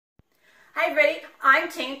Hi everybody, I'm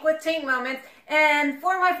Tink with Tink Moments, and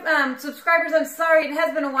for my subscribers, I'm sorry, it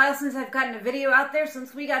has been a while since I've gotten a video out there.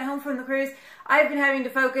 Since we got home from the cruise, I've been having to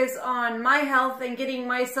focus on my health and getting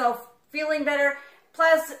myself feeling better.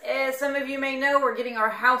 Plus, as some of you may know, we're getting our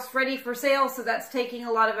house ready for sale, so that's taking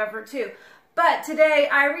a lot of effort too. But today,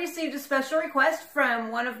 I received a special request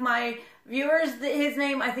from one of my viewers. His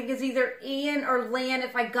name, I think, is either Ian or Lan.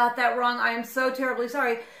 If I got that wrong, I am so terribly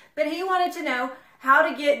sorry. But he wanted to know how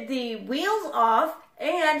to get the wheels off,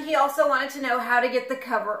 and he also wanted to know how to get the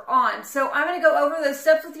cover on. So I'm going to go over those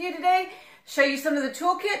steps with you today, show you some of the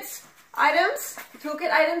toolkit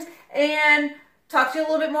items, and talk to you a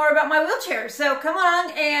little bit more about my wheelchair. So come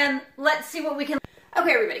on and let's see what we can...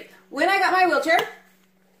 Okay, everybody, when I got my wheelchair,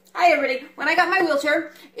 hi everybody, when I got my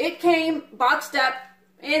wheelchair, it came boxed up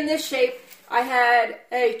in this shape. I had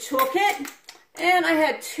a toolkit, and I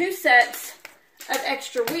had 2 sets of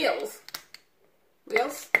extra wheels.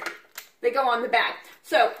 They go on the back.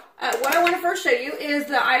 So what I want to first show you is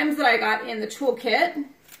the items that I got in the toolkit.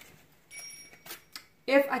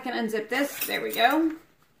 If I can unzip this, there we go.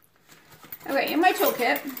 Okay, in my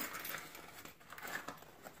toolkit,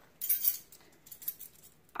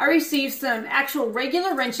 I received some actual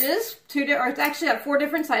regular wrenches. It's actually got 4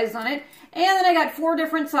 different sizes on it. And then I got 4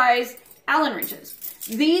 different size Allen wrenches.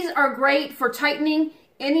 These are great for tightening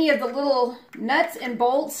any of the little nuts and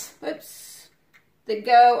bolts, that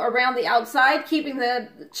go around the outside, keeping the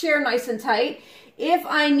chair nice and tight. If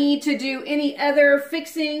I need to do any other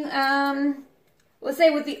fixing, let's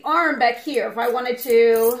say with the arm back here, if I wanted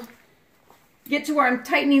to get to where I'm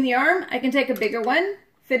tightening the arm, I can take a bigger one,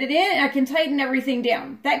 fit it in, and I can tighten everything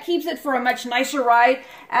down. That keeps it for a much nicer ride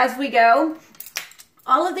as we go.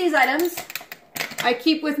 All of these items I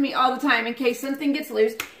keep with me all the time in case something gets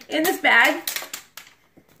loose in this bag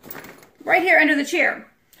right here under the chair.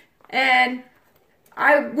 And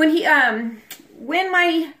when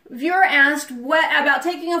my viewer asked what about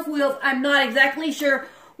taking off wheels, I'm not exactly sure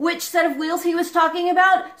which set of wheels he was talking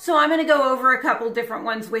about, so I'm going to go over a couple different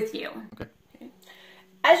ones with you. Okay.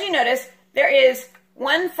 As you notice, there is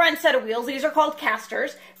one front set of wheels. These are called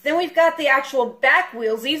casters. Then we've got the actual back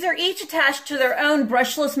wheels. These are each attached to their own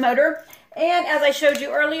brushless motor. And as I showed you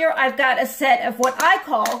earlier, I've got a set of what I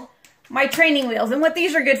call my training wheels. And what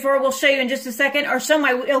these are good for, we'll show you in just a second, are so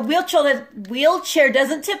my wheelchair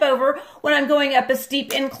doesn't tip over when I'm going up a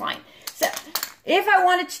steep incline. So if I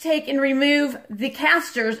wanted to take and remove the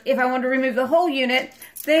casters, if I want to remove the whole unit,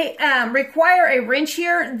 they require a wrench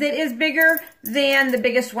here that is bigger than the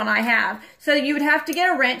biggest one I have. So you would have to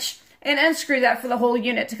get a wrench and unscrew that for the whole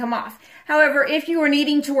unit to come off. However, if you were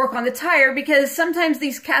needing to work on the tire, because sometimes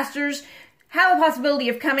these casters have a possibility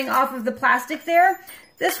of coming off of the plastic there,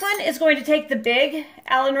 this one is going to take the big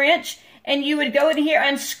Allen wrench, and you would go in here,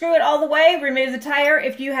 unscrew it all the way, remove the tire.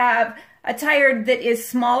 If you have a tire that is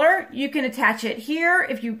smaller, you can attach it here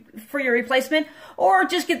for your replacement, or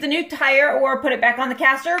just get the new tire or put it back on the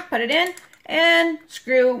caster, put it in, and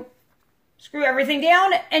screw everything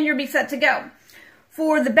down, and you'll be set to go.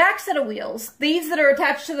 For the back set of wheels, these that are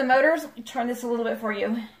attached to the motors, let me turn this a little bit for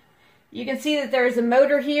you. You can see that there is a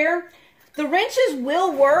motor here. The wrenches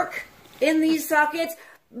will work in these sockets,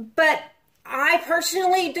 but I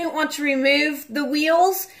personally don't want to remove the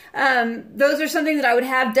wheels. Those are something that I would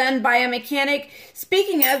have done by a mechanic.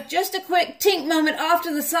 Speaking of, just a quick Tink moment off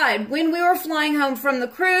to the side. When we were flying home from the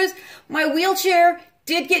cruise, my wheelchair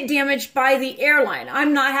did get damaged by the airline.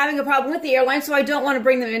 I'm not having a problem with the airline, so I don't want to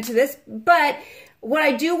bring them into this. But what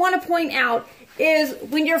I do want to point out is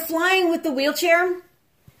when you're flying with the wheelchair,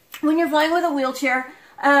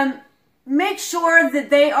 make sure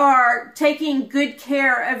that they are taking good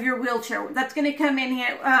care of your wheelchair. That's going to come in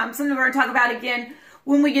here, something we're going to talk about again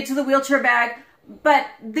when we get to the wheelchair bag. But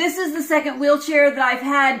this is the second wheelchair that I've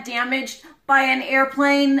had damaged by an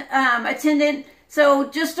airplane attendant. So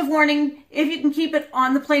just a warning, if you can keep it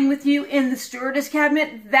on the plane with you in the stewardess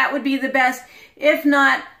cabinet, that would be the best. If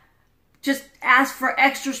not, just ask for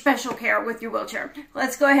extra special care with your wheelchair.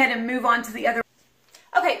 Let's go ahead and move on to the other.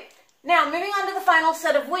 Okay, now moving on to the final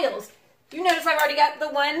set of wheels. You notice I've already got the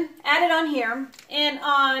one added on here, and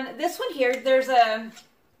on this one here, there's a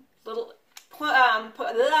little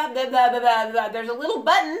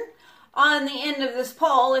button on the end of this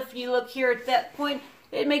pole. If you look here at that point,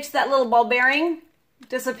 it makes that little ball bearing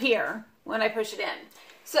disappear when I push it in.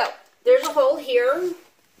 So there's a hole here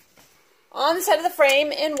on the side of the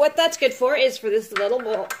frame, and what that's good for is for this little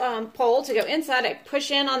pole to go inside. I push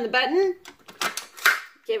in on the button,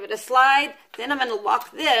 give it a slide, then I'm going to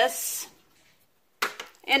lock this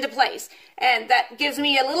into place. And that gives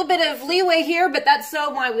me a little bit of leeway here, but that's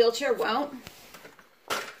so my wheelchair won't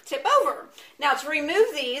tip over. Now to remove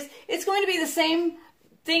these, it's going to be the same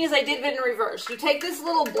thing as I did in reverse. You take this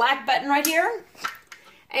little black button right here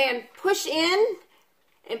and push in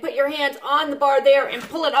and put your hands on the bar there and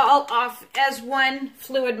pull it all off as one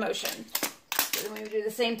fluid motion. So then we do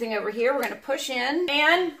the same thing over here. We're going to push in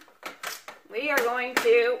and we are going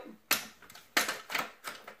to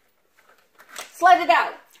slide it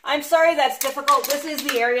out. I'm sorry that's difficult. This is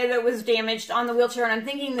the area that was damaged on the wheelchair, and I'm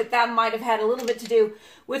thinking that that might have had a little bit to do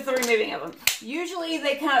with the removing of them. Usually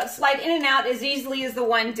they kind of slide in and out as easily as the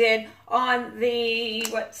one did on the,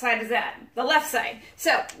 what side is that? The left side.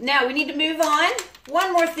 So now we need to move on.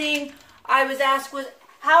 One more thing I was asked was,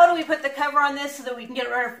 how do we put the cover on this so that we can get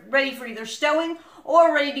it ready for either stowing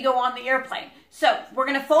or ready to go on the airplane? So we're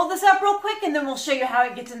going to fold this up real quick and then we'll show you how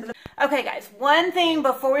it gets into the... Okay guys, one thing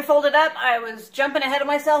before we fold it up, I was jumping ahead of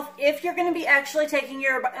myself. If you're going to be actually taking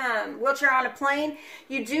your wheelchair on a plane,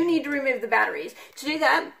 you do need to remove the batteries. To do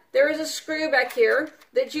that, there is a screw back here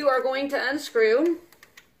that you are going to unscrew.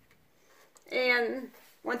 And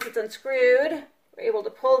once it's unscrewed, we're able to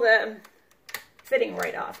pull the fitting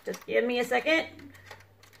right off. Just give me a second.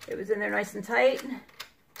 It was in there nice and tight.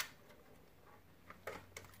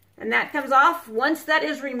 And that comes off. Once that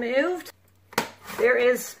is removed, there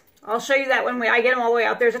is, I'll show you that when I get them all the way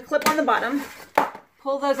out. There's a clip on the bottom.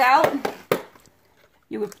 Pull those out.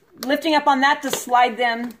 You're lifting up on that to slide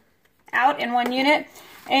them out in one unit.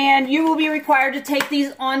 And you will be required to take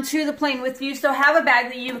these onto the plane with you. So have a bag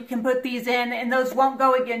that you can put these in, and those won't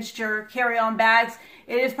go against your carry-on bags.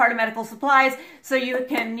 It is part of medical supplies, so you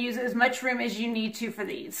can use as much room as you need to for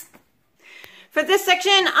these. For this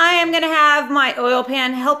section, I am going to have my oil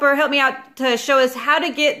pan helper help me out to show us how to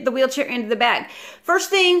get the wheelchair into the bag. First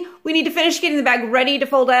thing, we need to finish getting the bag ready to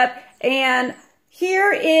fold up. And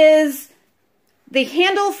here is the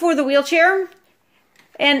handle for the wheelchair.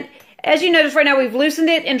 And as you notice right now, we've loosened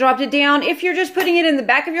it and dropped it down. If you're just putting it in the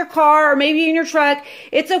back of your car or maybe in your truck,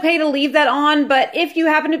 it's okay to leave that on. But if you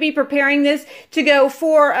happen to be preparing this to go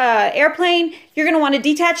for airplane, you're going to want to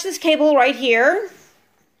detach this cable right here.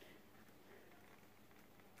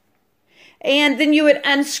 And then you would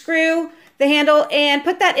unscrew the handle and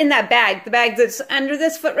put that in that bag, the bag that's under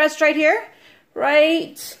this footrest right here,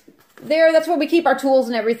 right there. That's where we keep our tools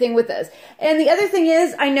and everything with us. And the other thing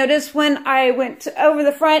is, I noticed when I went over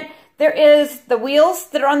the front, there is the wheels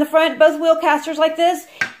that are on the front, both wheel casters like this.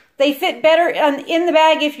 They fit better in the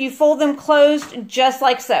bag if you fold them closed just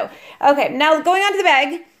like so. Okay, now going on to the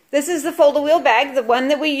bag. This is the Foldawheel bag, the one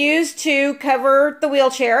that we use to cover the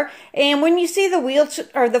wheelchair. And when you see the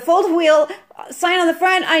Foldawheel sign on the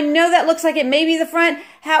front, I know that looks like it may be the front.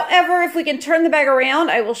 However, if we can turn the bag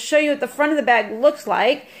around, I will show you what the front of the bag looks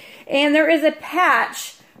like. And there is a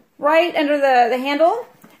patch right under the handle.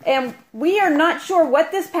 And we are not sure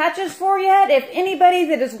what this patch is for yet. If anybody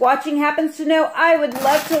that is watching happens to know, I would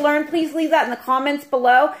love to learn. Please leave that in the comments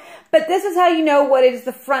below. But this is how you know what is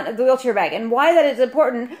the front of the wheelchair bag and why that is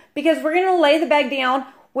important, because we're going to lay the bag down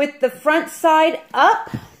with the front side up.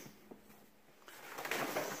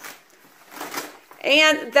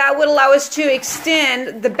 And that would allow us to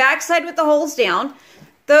extend the back side with the holes down.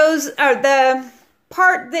 Those are the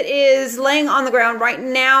part that is laying on the ground right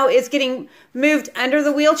now is getting moved under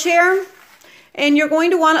the wheelchair. And you're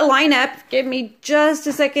going to want to line up. Give me just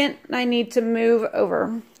a second. I need to move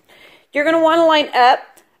over. You're going to want to line up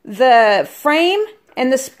the frame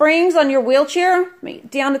and the springs on your wheelchair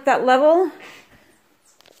down at that level.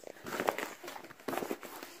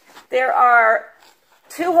 There are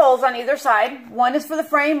two holes on either side. One is for the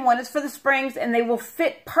frame, one is for the springs, and they will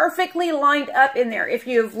fit perfectly lined up in there if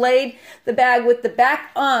you have laid the bag with the back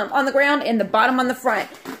on the ground and the bottom on the front.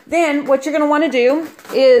 Then what you're going to want to do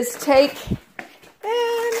is take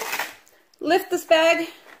and lift this bag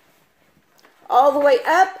all the way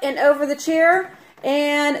up and over the chair.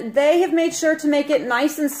 And they have made sure to make it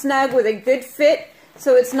nice and snug with a good fit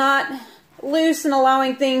so it's not loose and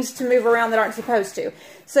allowing things to move around that aren't supposed to.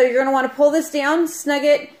 So you're going to want to pull this down, snug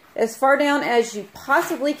it as far down as you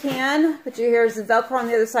possibly can. But here's the Velcro on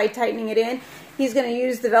the other side, tightening it in. He's going to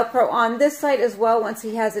use the Velcro on this side as well once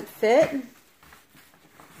he has it fit.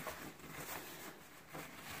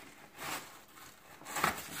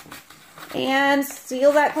 And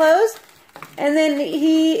seal that closed. And then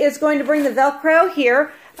he is going to bring the Velcro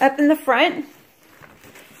here up in the front.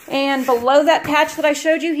 And below that patch that I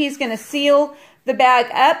showed you, he's going to seal the bag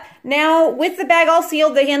up. Now, with the bag all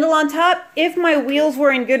sealed, the handle on top, if my wheels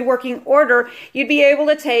were in good working order, you'd be able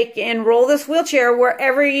to take and roll this wheelchair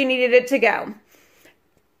wherever you needed it to go.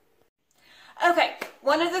 Okay,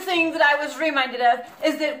 one of the things that I was reminded of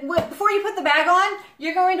is that before you put the bag on,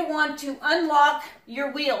 you're going to want to unlock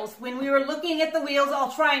your wheels. When we were looking at the wheels,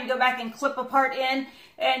 I'll try and go back and clip a part in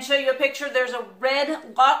and show you a picture. There's a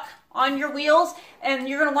red lock on your wheels, and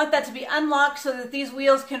you're going to want that to be unlocked so that these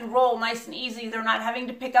wheels can roll nice and easy. They're not having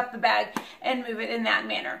to pick up the bag and move it in that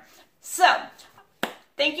manner. So,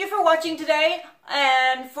 thank you for watching today,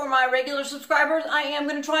 and for my regular subscribers, I am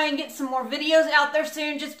going to try and get some more videos out there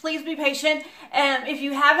soon. Just please be patient, and if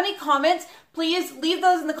you have any comments, please leave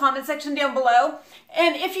those in the comment section down below.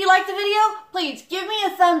 And if you liked the video, please give me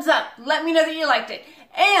a thumbs up. Let me know that you liked it.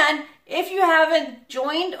 And if you haven't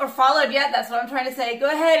joined or followed yet, that's what I'm trying to say, go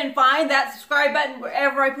ahead and find that subscribe button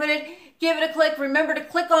wherever I put it. Give it a click. Remember to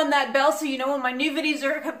click on that bell so you know when my new videos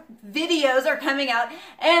are coming out.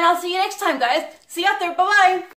 And I'll see you next time, guys. See you out there. Bye-bye.